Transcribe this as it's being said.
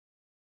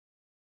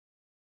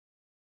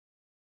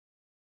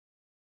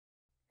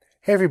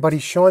Hey everybody,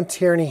 Sean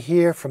Tierney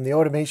here from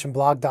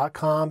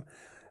theautomationblog.com,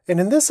 and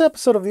in this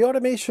episode of the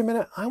Automation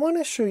Minute, I want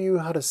to show you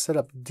how to set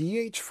up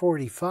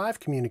DH-485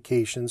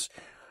 communications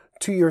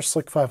to your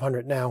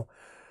SLC-500. Now,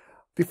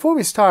 before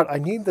we start, I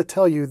need to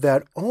tell you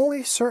that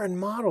only certain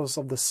models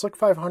of the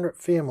SLC-500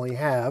 family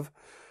have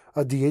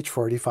a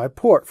DH-485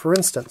 port. For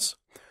instance,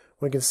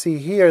 we can see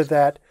here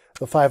that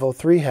the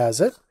 503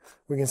 has it.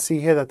 We can see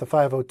here that the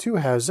 502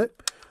 has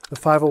it. The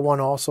 501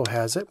 also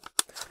has it.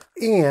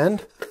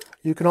 And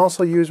you can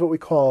also use what we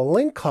call a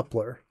link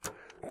coupler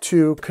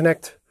to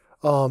connect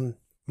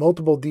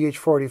multiple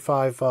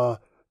DH-485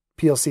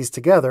 PLCs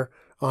together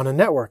on a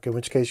network, in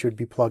which case you would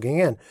be plugging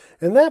in.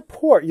 And that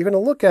port, you're going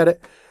to look at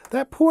it,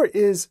 that port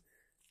it's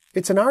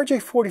an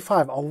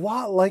RJ45, a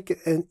lot like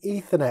an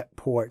Ethernet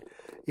port.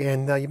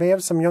 And you may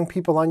have some young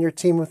people on your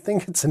team who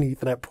think it's an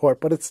Ethernet port,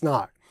 but it's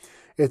not.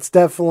 It's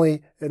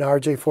definitely an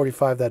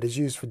RJ45 that is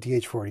used for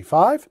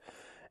DH-485.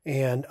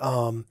 And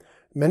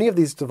many of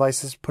these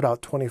devices put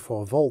out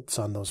 24 volts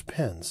on those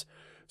pins.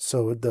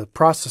 So the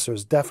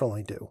processors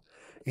definitely do.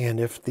 And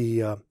if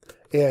the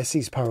AIC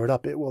is powered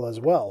up, it will as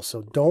well.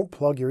 So don't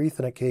plug your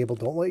Ethernet cable.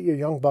 Don't let your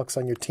young bucks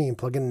on your team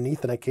plug in an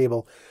Ethernet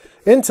cable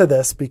into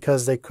this,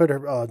 because they could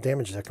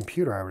damage their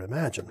computer, I would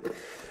imagine.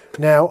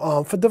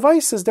 Now, for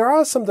devices, there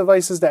are some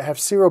devices that have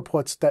serial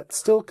ports that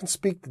still can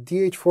speak the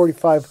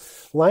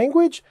DH-485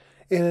 language.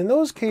 And in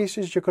those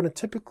cases, you're going to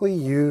typically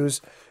use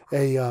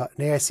an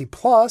AIC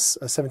Plus,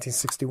 a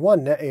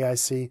 1761 net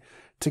AIC,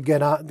 to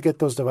get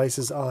those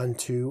devices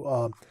onto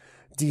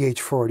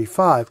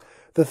DH-485.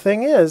 The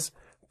thing is,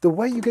 the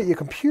way you get your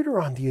computer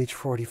on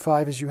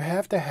DH-485 is you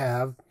have to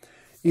have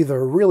either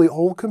a really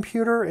old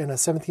computer in a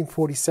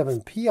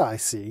 1747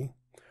 PIC,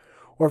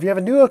 or if you have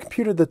a newer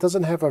computer that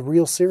doesn't have a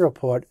real serial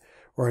port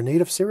or a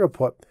native serial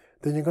port,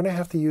 then you're going to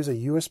have to use a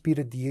USB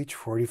to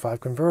DH-485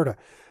 converter.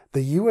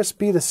 The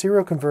USB to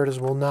serial converters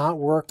will not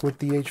work with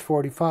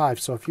DH-485.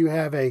 So if you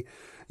have a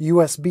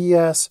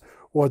USB-S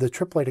or the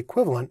AAA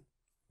equivalent,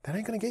 that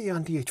ain't going to get you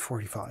on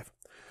DH-485.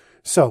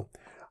 So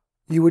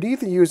you would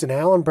either use an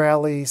Allen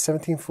Bradley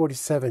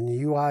 1747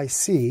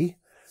 UIC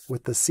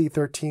with the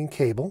C13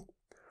 cable,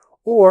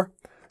 or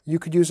you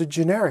could use a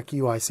generic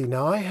UIC.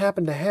 Now I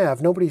happen to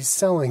have, nobody's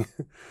selling,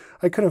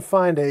 I couldn't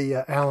find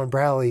a Allen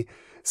Bradley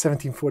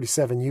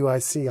 1747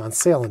 UIC on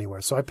sale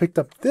anywhere. So I picked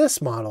up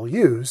this model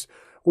used,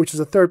 which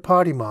is a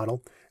third-party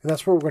model, and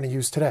that's what we're going to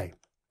use today.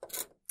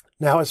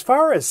 Now, as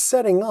far as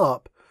setting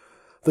up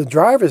the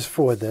drivers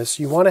for this,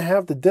 you want to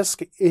have the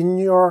disk in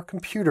your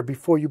computer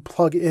before you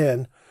plug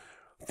in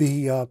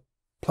the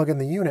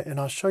unit. And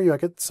I'll show you, I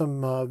got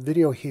some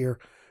video here.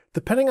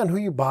 Depending on who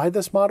you buy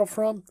this model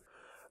from,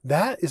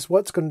 that is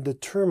what's going to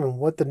determine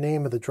what the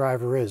name of the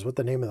driver is, what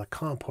the name of the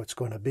COM port's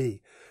going to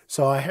be.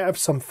 So I have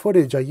some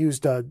footage. I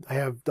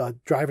have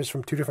drivers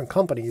from two different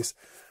companies.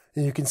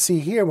 And you can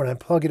see here when I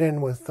plug it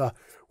in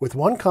with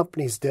one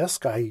company's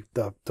disk,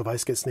 the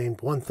device gets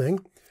named one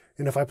thing.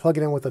 And if I plug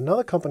it in with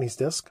another company's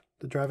disk,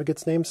 the driver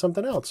gets named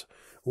something else.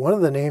 One of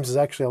the names is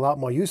actually a lot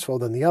more useful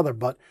than the other,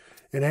 but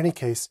in any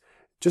case,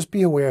 just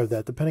be aware of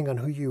that. Depending on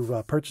who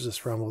you purchase this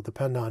from will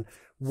depend on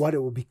what it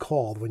will be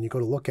called when you go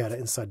to look at it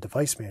inside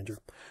Device Manager.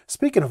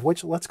 Speaking of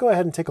which, let's go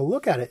ahead and take a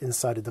look at it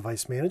inside of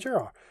Device Manager.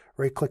 I'll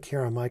right-click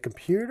here on my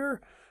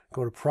computer,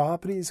 go to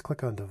Properties,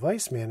 click on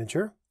Device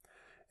Manager.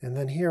 And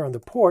then here on the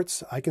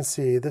ports, I can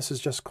see this is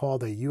just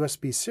called a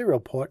USB serial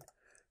port,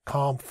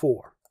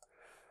 COM4.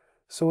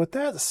 So with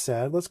that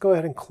said, let's go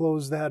ahead and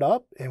close that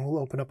up, and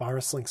we'll open up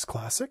RSLinx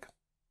Classic.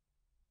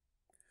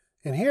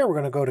 And here we're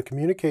going to go to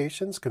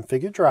Communications,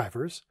 Configure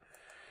Drivers.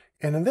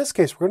 And in this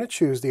case, we're going to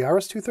choose the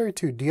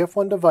RS-232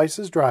 DF1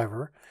 Devices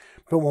driver.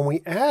 But when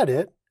we add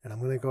it, and I'm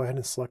going to go ahead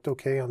and select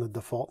OK on the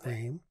default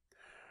name,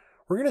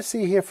 we're going to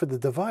see here for the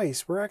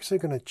device, we're actually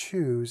going to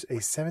choose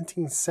a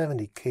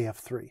 1770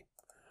 KF3.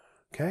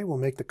 Okay, we'll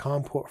make the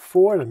COM port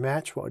 4 to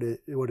match what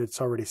it's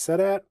already set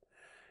at.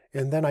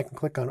 And then I can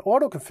click on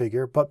Auto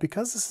Configure, but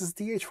because this is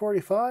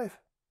DH-485,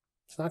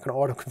 it's not going to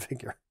auto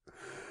configure.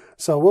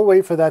 So we'll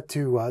wait for that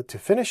to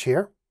finish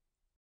here.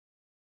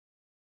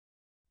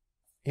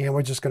 And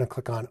we're just going to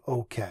click on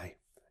OK.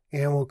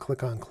 And we'll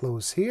click on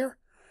Close here.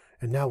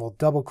 And now we'll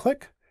double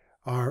click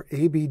our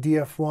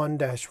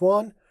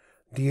ABDF1-1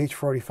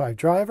 DH-485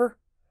 driver.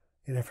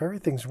 And if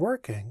everything's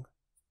working,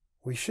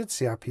 we should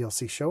see our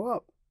PLC show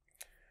up.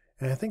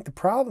 And I think the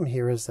problem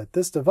here is that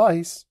this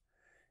device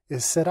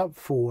is set up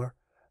for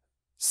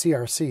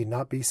CRC,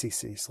 not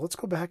BCC. So let's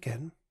go back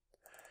in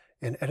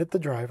and edit the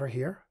driver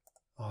here.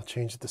 I'll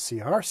change it to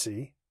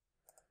CRC.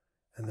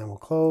 And then we'll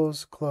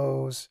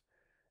close,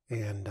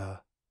 and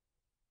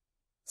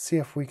see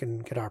if we can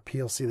get our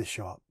PLC to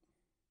show up.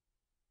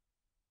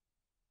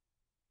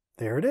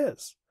 There it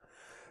is.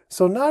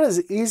 So not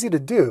as easy to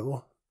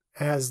do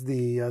as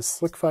the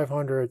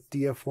SLC-500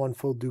 DF1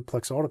 full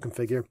duplex auto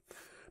configure,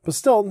 but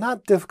still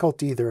not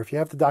difficult either. If you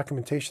have the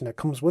documentation that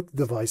comes with the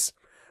device,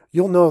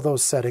 you'll know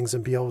those settings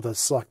and be able to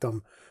select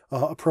them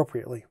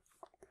appropriately.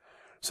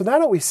 So now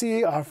that we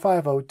see our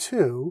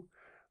 502,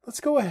 let's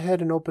go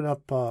ahead and open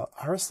up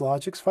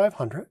RSLogix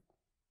 500.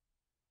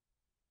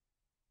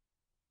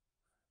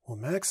 We'll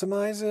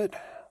maximize it.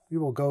 We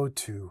will go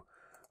to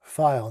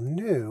File,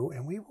 New,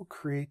 and we will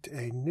create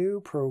a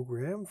new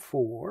program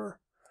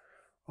for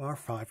our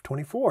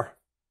 524.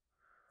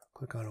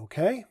 Click on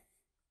OK.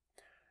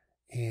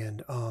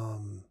 And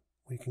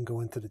we can go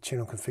into the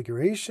channel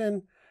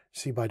configuration.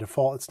 See, by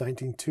default, it's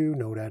 19.2,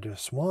 node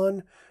address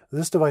 1.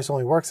 This device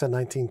only works at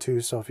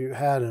 19.2, so if you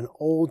had an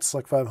old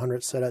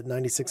SLC-500 set at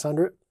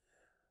 9600,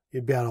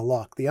 you'd be out of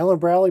luck. The Allen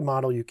Bradley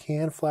model, you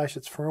can flash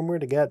its firmware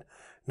to get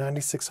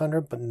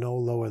 9600, but no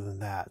lower than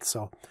that.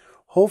 So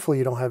hopefully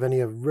you don't have any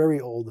of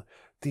very old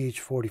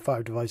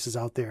DH-485 devices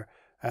out there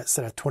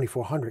set at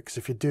 2400, because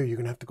if you do, you're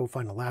going to have to go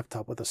find a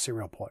laptop with a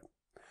serial port.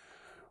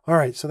 All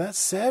right, so that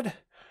said,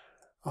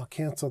 I'll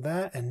cancel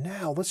that. And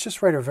now let's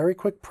just write a very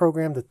quick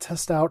program to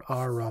test out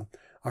our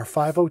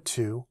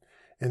 502.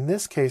 In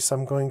this case,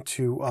 I'm going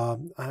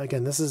to,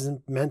 again, this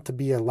isn't meant to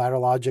be a ladder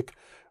logic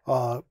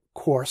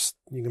course.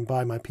 You can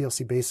buy my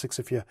PLC Basics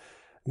if you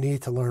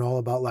need to learn all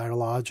about ladder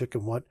logic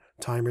and what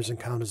timers and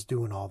counters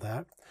do and all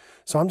that.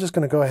 So I'm just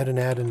going to go ahead and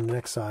add in the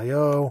next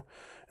IO,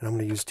 and I'm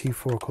going to use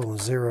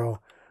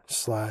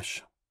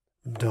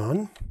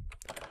T4:0/done.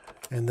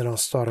 And then I'll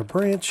start a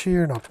branch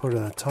here, and I'll put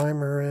a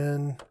timer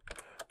in,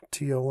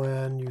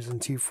 TON, using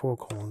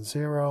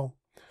T4:0,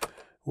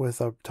 with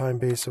a time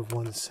base of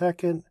 1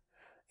 second,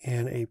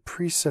 and a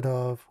preset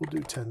of, we'll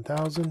do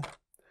 10,000,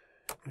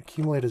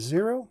 accumulate a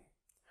 0.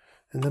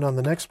 And then on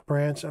the next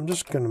branch, I'm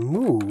just going to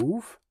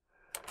move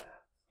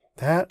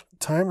that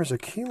timer's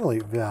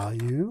accumulate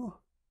value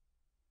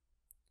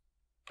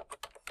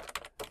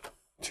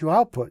to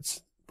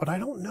outputs. But I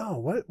don't know.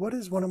 What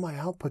is one of my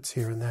outputs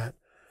here in that?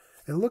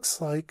 It looks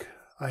like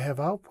I have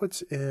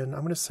outputs in,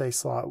 I'm going to say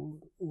slot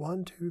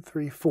 1, 2,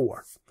 3,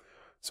 4.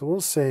 So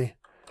we'll say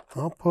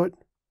output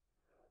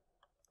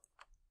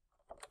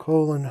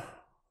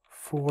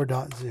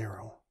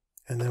 :4.0.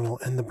 And then we'll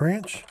end the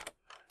branch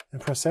and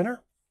press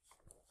enter.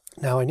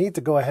 Now I need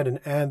to go ahead and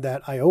add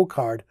that IO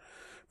card.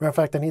 Matter of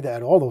fact, I need to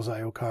add all those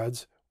IO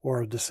cards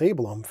or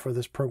disable them for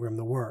this program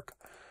to work.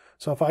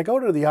 So if I go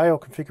to the IO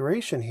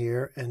configuration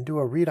here and do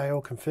a read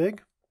IO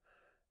config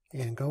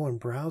and go and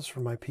browse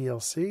for my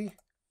PLC,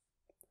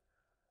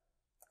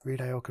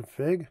 read IO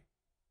config,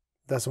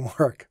 doesn't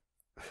work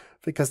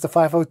because the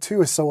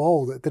 502 is so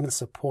old it didn't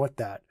support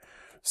that.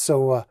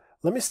 So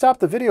let me stop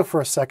the video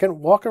for a second,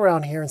 walk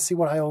around here and see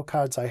what IO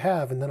cards I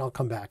have, and then I'll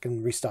come back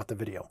and restart the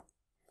video.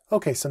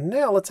 Okay, so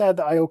now let's add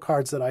the IO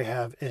cards that I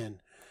have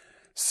in.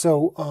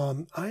 So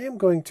I am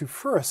going to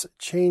first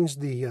change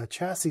the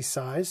chassis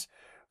size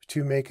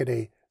to make it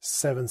a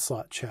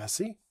 7-slot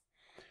chassis.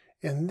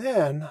 And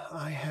then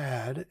I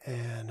had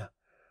an,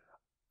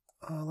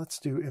 let's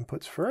do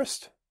inputs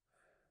first.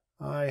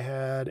 I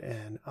had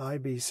an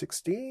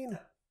IB16,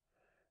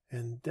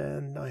 and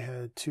then I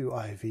had 2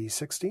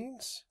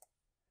 IV16s.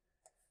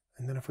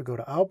 And then if we go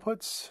to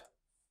outputs,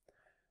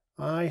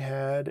 I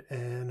had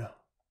an,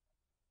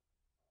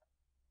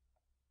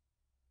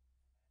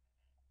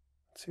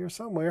 it's here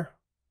somewhere,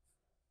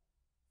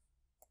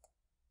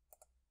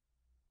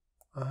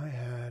 I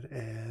had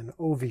an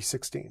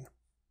OV16.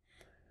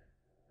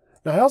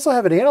 Now I also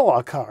have an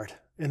analog card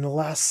in the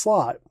last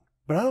slot,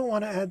 but I don't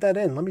want to add that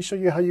in. Let me show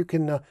you how you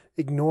can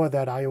ignore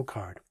that IO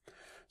card.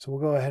 So we'll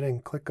go ahead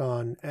and click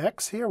on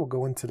X here. We'll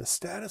go into the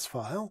status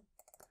file,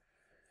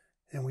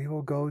 and we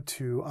will go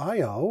to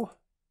IO.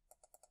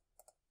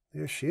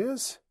 There she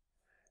is.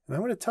 And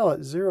I'm going to tell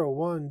it 0,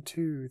 1,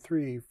 2,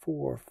 3,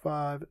 4,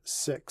 5,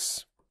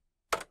 6.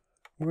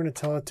 We're going to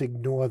tell it to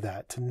ignore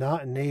that, to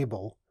not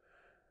enable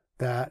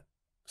that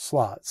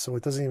slot, so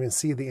it doesn't even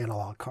see the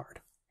analog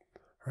card.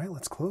 All right,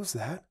 let's close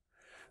that.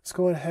 Let's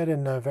go ahead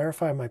and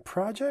verify my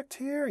project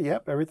here.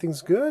 Yep,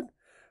 everything's good.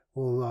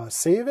 We'll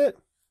save it.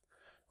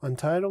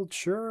 Untitled,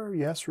 sure,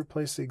 yes,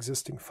 replace the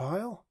existing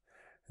file.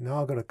 And now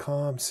I'll go to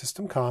comms,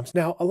 system comms.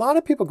 Now, a lot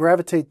of people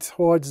gravitate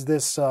towards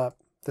this,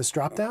 this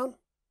drop-down,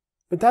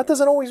 but that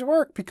doesn't always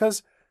work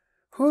because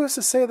who is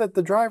to say that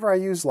the driver I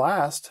used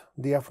last,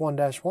 the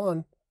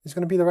F1-1, is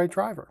going to be the right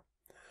driver?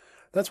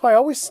 That's why I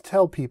always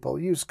tell people,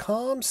 use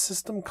comms,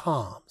 system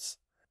comms,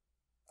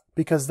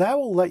 because that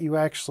will let you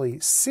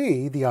actually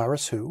see the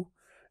RS-Who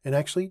and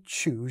actually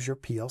choose your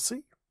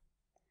PLC.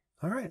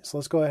 All right, so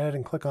let's go ahead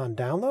and click on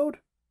download.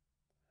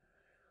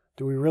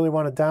 Do we really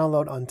want to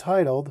download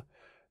Untitled,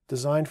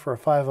 designed for a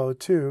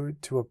 502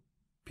 to a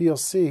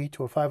PLC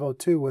to a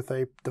 502 with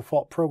a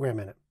default program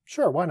in it?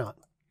 Sure, why not?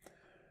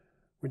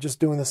 We're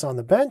just doing this on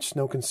the bench,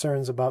 no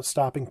concerns about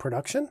stopping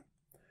production.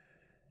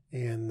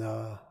 And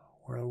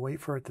we're going to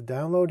wait for it to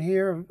download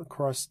here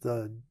across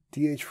the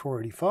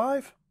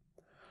DH-485.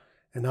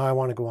 And now I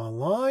want to go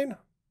online.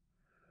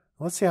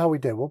 Let's see how we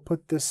did. We'll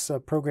put this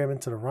program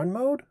into the run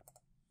mode.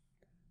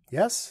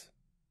 Yes.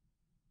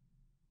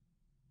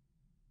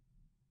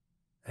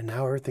 And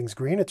now everything's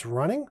green. It's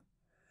running.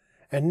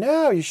 And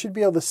now you should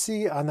be able to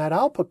see on that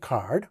output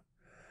card,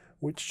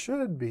 which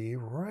should be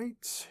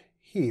right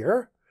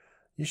here,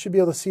 you should be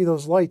able to see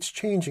those lights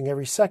changing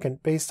every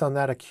second based on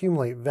that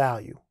accumulate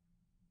value.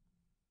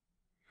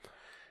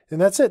 And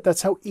that's it.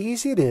 That's how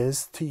easy it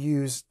is to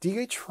use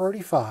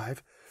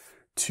DH-485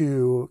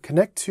 to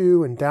connect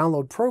to and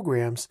download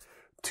programs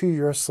to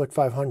your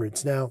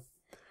SLC-500s. Now,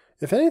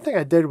 if anything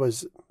I did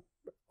was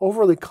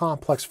overly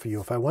complex for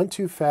you, if I went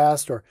too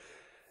fast, or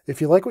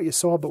if you like what you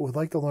saw but would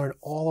like to learn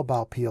all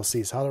about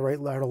PLCs, how to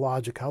write ladder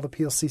logic, how the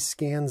PLC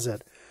scans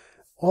it,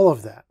 all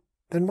of that,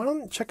 then why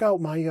don't you check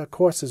out my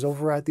courses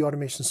over at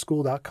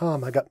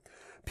theautomationschool.com. I got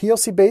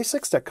PLC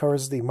Basics that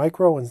covers the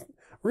micro, and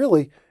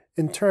really,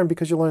 in turn,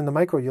 because you're learning the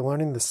micro, you're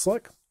learning the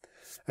SLC,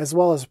 as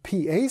well as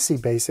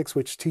PAC Basics,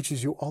 which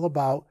teaches you all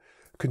about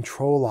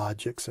control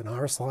logics and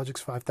RS Logix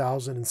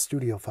 5000 and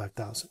Studio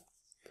 5000.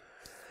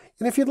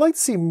 And if you'd like to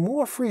see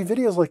more free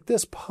videos like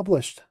this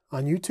published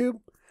on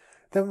YouTube,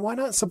 then why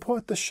not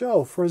support the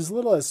show for as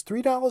little as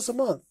 $3 a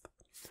month?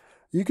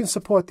 You can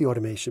support the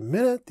Automation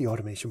Minute, the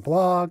Automation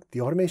Blog, the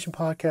Automation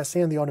Podcast,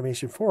 and the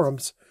Automation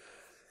Forums,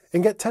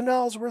 and get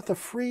 $10 worth of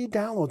free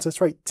downloads.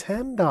 That's right,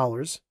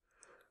 $10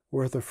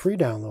 worth of free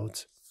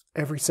downloads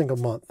every single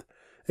month,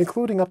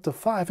 including up to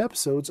 5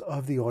 episodes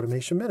of the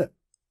Automation Minute.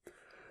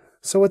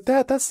 So with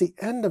that, that's the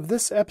end of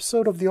this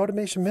episode of the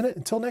Automation Minute.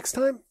 Until next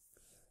time,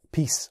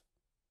 peace.